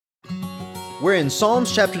We're in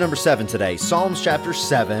Psalms chapter number 7 today. Psalms chapter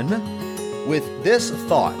 7 with this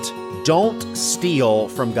thought: don't steal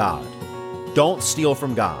from God. Don't steal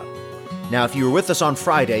from God. Now, if you were with us on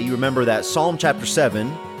Friday, you remember that Psalm chapter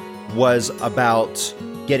 7 was about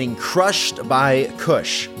getting crushed by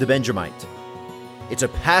Cush, the Benjamite. It's a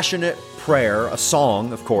passionate prayer, a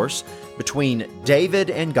song, of course, between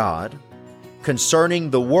David and God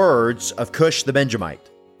concerning the words of Cush the Benjamite.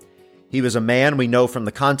 He was a man, we know from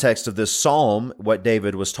the context of this psalm, what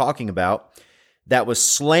David was talking about, that was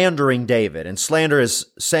slandering David. And slander is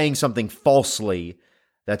saying something falsely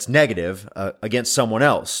that's negative against someone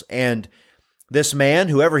else. And this man,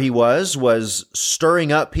 whoever he was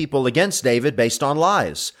stirring up people against David based on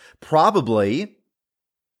lies. Probably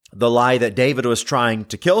the lie that David was trying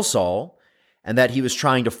to kill Saul and that he was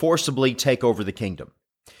trying to forcibly take over the kingdom.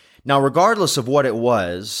 Now, regardless of what it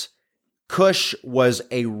was, Cush was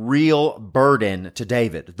a real burden to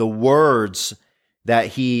David. The words that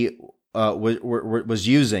he was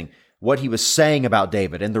using, what he was saying about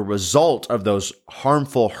David, and the result of those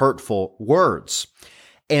harmful, hurtful words.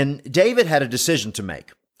 And David had a decision to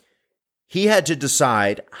make. He had to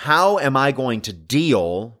decide, how am I going to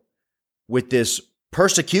deal with this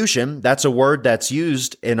persecution? That's a word that's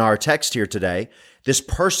used in our text here today. This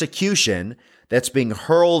persecution that's being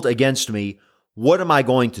hurled against me. What am I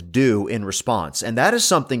going to do in response? And that is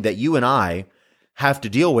something that you and I have to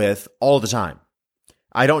deal with all the time.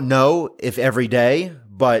 I don't know if every day,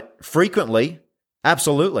 but frequently,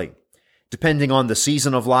 absolutely. Depending on the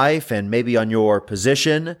season of life and maybe on your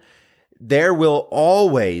position, there will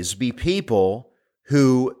always be people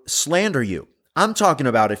who slander you. I'm talking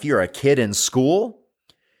about if you're a kid in school,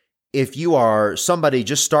 if you are somebody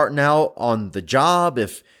just starting out on the job,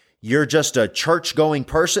 if you're just a church-going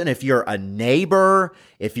person, if you're a neighbor,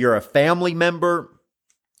 if you're a family member,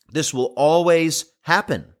 this will always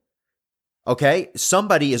happen. Okay?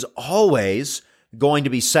 Somebody is always going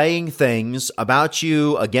to be saying things about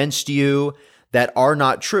you, against you, that are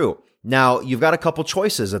not true. Now, you've got a couple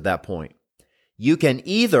choices at that point. You can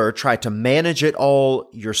either try to manage it all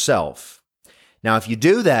yourself. Now, if you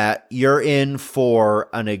do that, you're in for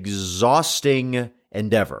an exhausting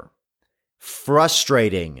endeavor,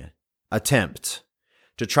 frustrating attempt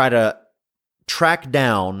to try to track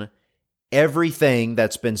down everything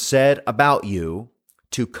that's been said about you,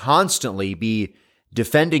 to constantly be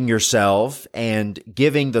defending yourself and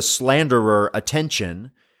giving the slanderer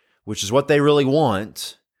attention, which is what they really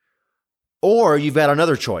want. Or you've got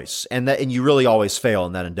another choice, and you really always fail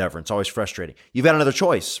in that endeavor. It's always frustrating. You've got another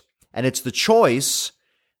choice, and it's the choice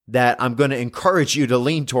that I'm going to encourage you to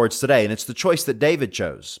lean towards today, and it's the choice that David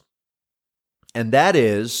chose. And that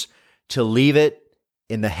is to leave it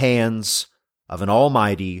in the hands of an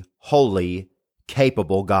almighty, holy,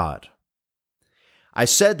 capable God. I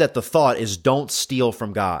said that the thought is don't steal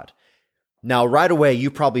from God. Now, right away,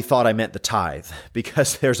 you probably thought I meant the tithe,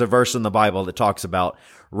 because there's a verse in the Bible that talks about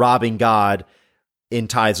robbing God in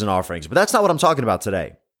tithes and offerings. But that's not what I'm talking about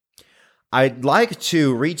today. I'd like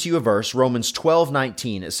to read to you a verse, Romans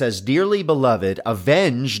 12:19. It says, "Dearly beloved,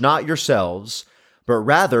 avenge not yourselves, but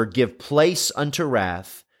rather give place unto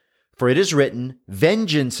wrath. For it is written,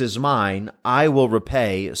 vengeance is mine, I will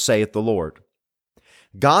repay, saith the Lord."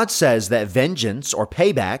 God says that vengeance or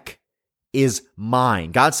payback is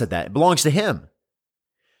mine. God said that. It belongs to Him.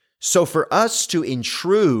 So for us to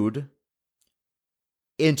intrude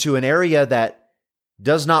into an area that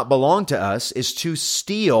does not belong to us is to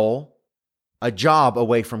steal a job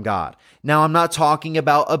away from God. Now, I'm not talking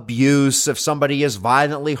about abuse, if somebody is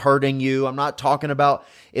violently hurting you. I'm not talking about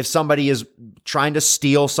if somebody is trying to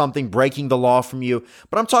steal something, breaking the law from you.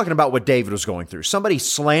 But I'm talking about what David was going through. Somebody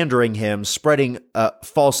slandering him, spreading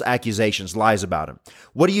false accusations, lies about him.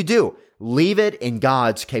 What do? Leave it in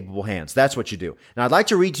God's capable hands. That's what you do. Now, I'd like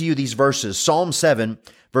to read to you these verses, Psalm 7,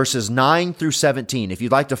 verses 9 through 17. If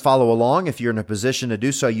you'd like to follow along, if you're in a position to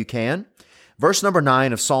do so, you can. Verse number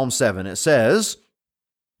 9 of Psalm 7, it says,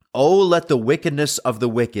 "O let the wickedness of the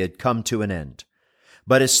wicked come to an end,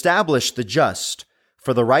 but establish the just,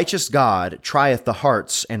 for the righteous God trieth the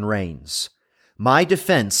hearts and reins. My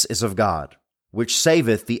defense is of God, which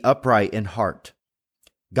saveth the upright in heart.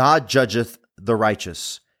 God judgeth the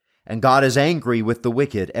righteous, and God is angry with the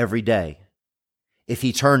wicked every day. If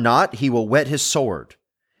he turn not, he will whet his sword."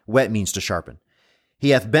 Whet means to sharpen. "He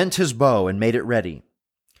hath bent his bow and made it ready.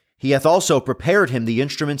 He hath also prepared him the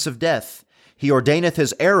instruments of death. He ordaineth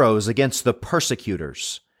his arrows against the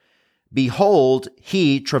persecutors. Behold,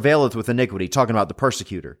 he travaileth with iniquity," talking about the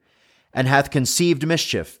persecutor, "and hath conceived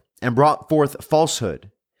mischief, and brought forth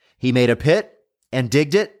falsehood. He made a pit, and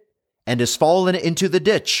digged it, and is fallen into the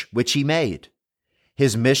ditch which he made.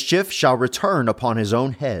 His mischief shall return upon his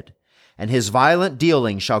own head, and his violent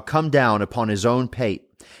dealing shall come down upon his own pate.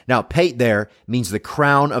 Now, pate there means the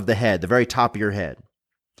crown of the head, the very top of your head.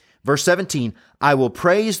 Verse 17, I will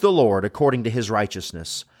praise the Lord according to his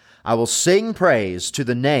righteousness. I will sing praise to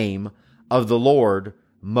the name of the Lord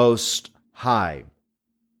Most High.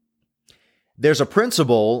 There's a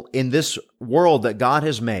principle in this world that God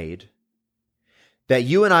has made that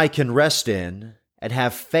you and I can rest in and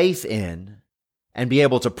have faith in and be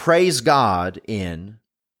able to praise God in,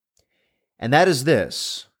 and that is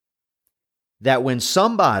this, that when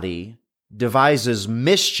somebody devises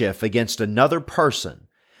mischief against another person,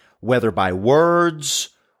 whether by words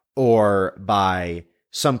or by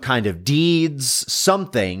some kind of deeds,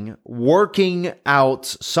 something, working out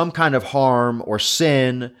some kind of harm or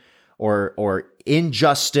sin or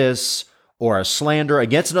injustice or a slander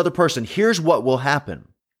against another person, here's what will happen.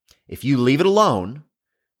 If you leave it alone,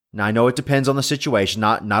 now I know it depends on the situation,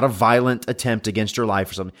 not a violent attempt against your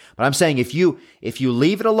life or something, but I'm saying if you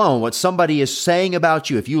leave it alone, what somebody is saying about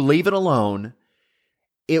you, if you leave it alone,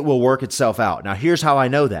 it will work itself out. Now here's how I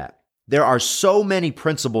know that. There are so many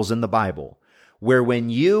principles in the Bible where when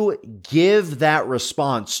you give that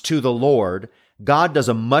response to the Lord, God does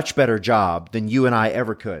a much better job than you and I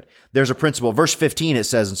ever could. There's a principle. Verse 15, it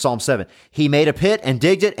says in Psalm 7, He made a pit and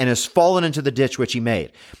digged it and has fallen into the ditch which He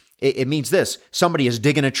made. It means this. Somebody is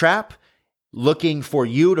digging a trap, looking for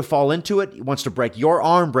you to fall into it. He wants to break your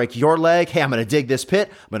arm, break your leg. Hey, I'm going to dig this pit.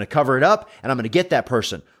 I'm going to cover it up, and I'm going to get that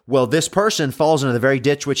person. Well, this person falls into the very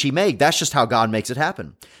ditch which He made. That's just how God makes it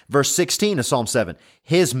happen. Verse 16 of Psalm 7,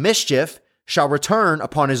 His mischief shall return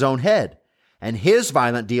upon His own head, and His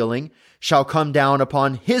violent dealing shall come down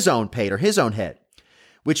upon His own pate or His own head,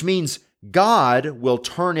 which means God will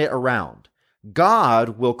turn it around.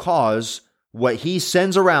 God will cause what He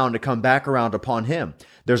sends around to come back around upon Him.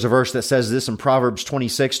 There's a verse that says this in Proverbs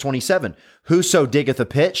 26:27. Whoso diggeth a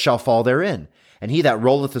pit shall fall therein, and he that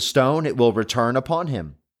rolleth a stone, it will return upon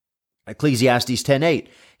him. Ecclesiastes 10:8.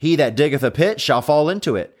 He that diggeth a pit shall fall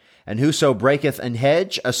into it, and whoso breaketh an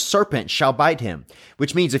hedge, a serpent shall bite him.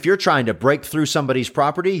 Which means if you're trying to break through somebody's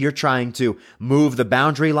property, you're trying to move the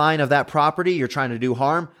boundary line of that property, you're trying to do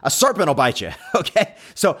harm, a serpent will bite you, okay?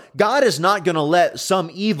 So God is not going to let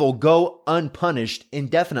some evil go unpunished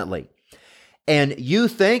indefinitely. And you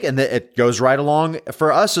think, and it goes right along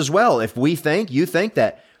for us as well, if you think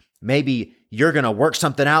that maybe you're going to work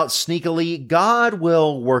something out sneakily, God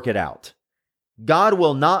will work it out. God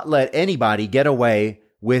will not let anybody get away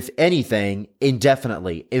with anything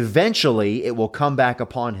indefinitely. Eventually, it will come back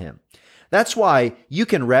upon him. That's why you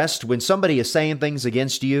can rest when somebody is saying things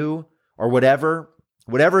against you or whatever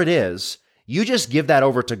it is, you just give that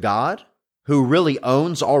over to God, who really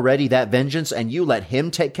owns already that vengeance, and you let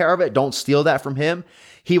Him take care of it. Don't steal that from Him.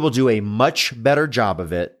 He will do a much better job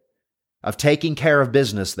of it, of taking care of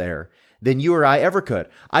business there, than you or I ever could.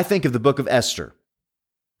 I think of the book of Esther,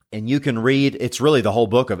 and you can read, it's really the whole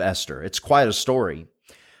book of Esther. It's quite a story.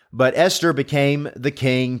 But Esther became the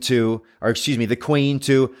queen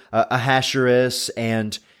to Ahasuerus,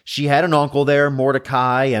 and she had an uncle there,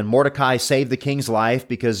 Mordecai, and Mordecai saved the king's life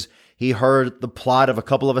because he heard the plot of a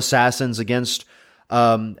couple of assassins against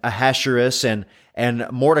Ahasuerus, and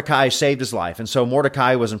Mordecai saved his life. And so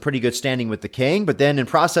Mordecai was in pretty good standing with the king, but then in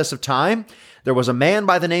process of time, there was a man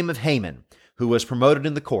by the name of Haman who was promoted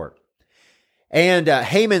in the court. And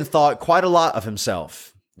Haman thought quite a lot of himself.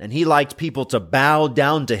 And he liked people to bow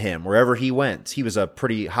down to him wherever he went. He was a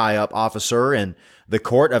pretty high up officer in the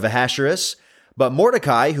court of Ahasuerus. But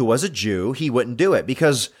Mordecai, who was a Jew, he wouldn't do it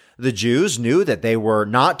because the Jews knew that they were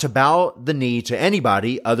not to bow the knee to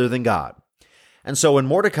anybody other than God. And so when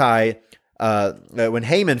when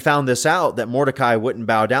Haman found this out, that Mordecai wouldn't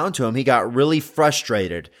bow down to him, he got really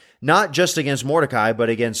frustrated, not just against Mordecai, but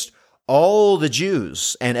against all the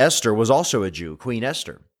Jews. And Esther was also a Jew, Queen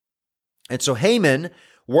Esther. And so Haman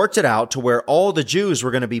worked it out to where all the Jews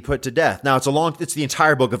were going to be put to death. Now, it's the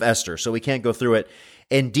entire book of Esther, so we can't go through it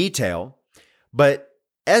in detail. But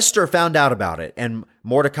Esther found out about it, and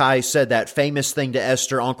Mordecai said that famous thing to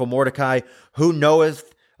Esther, Uncle Mordecai, who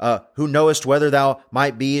knowest whether thou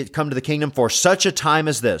might be come to the kingdom for such a time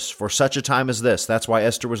as this, for such a time as this. That's why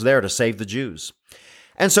Esther was there, to save the Jews.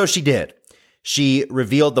 And so she did. She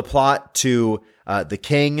revealed the plot to the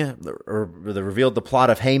king, or revealed the plot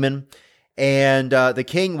of Haman, and the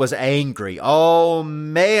king was angry. Oh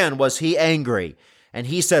man, was he angry. And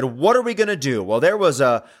he said, what are we going to do? Well, there was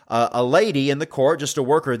a lady in the court, just a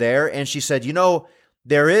worker there, and she said,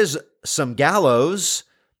 there is some gallows,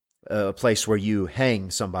 a place where you hang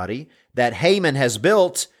somebody, that Haman has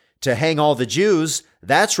built to hang all the Jews.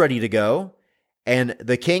 That's ready to go. And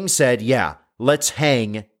the king said, yeah, let's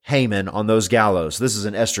hang Haman on those gallows. This is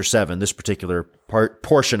in Esther 7, this particular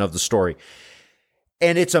portion of the story.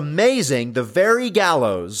 And it's amazing, the very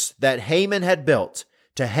gallows that Haman had built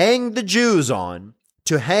to hang the Jews on,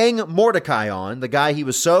 to hang Mordecai on, the guy he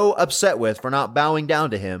was so upset with for not bowing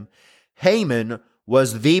down to him, Haman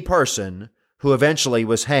was the person who eventually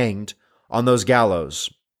was hanged on those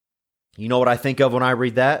gallows. You know what I think of when I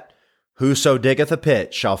read that? Whoso diggeth a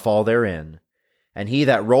pit shall fall therein, and he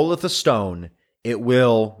that rolleth a stone, it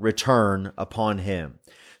will return upon him.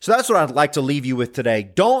 So that's what I'd like to leave you with today.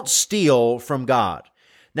 Don't steal from God.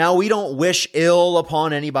 Now, we don't wish ill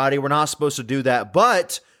upon anybody. We're not supposed to do that,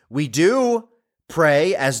 but we do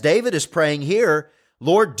pray, as David is praying here,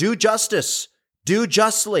 Lord, do justice, do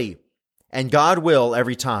justly, and God will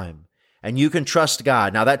every time. And you can trust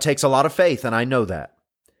God. Now, that takes a lot of faith, and I know that.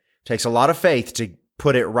 It takes a lot of faith to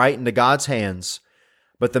put it right into God's hands.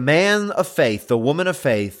 But the man of faith, the woman of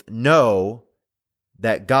faith, know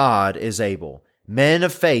that God is able. Men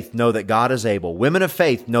of faith know that God is able. Women of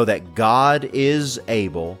faith know that God is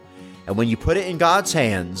able. And when you put it in God's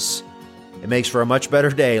hands, it makes for a much better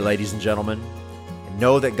day, ladies and gentlemen. And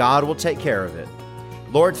know that God will take care of it.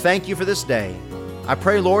 Lord, thank you for this day. I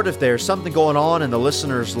pray, Lord, if there's something going on in the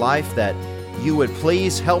listener's life, that you would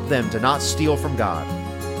please help them to not steal from God,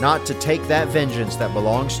 not to take that vengeance that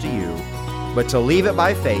belongs to you, but to leave it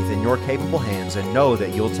by faith in your capable hands and know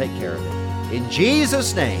that you'll take care of it. In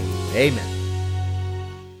Jesus' name, amen.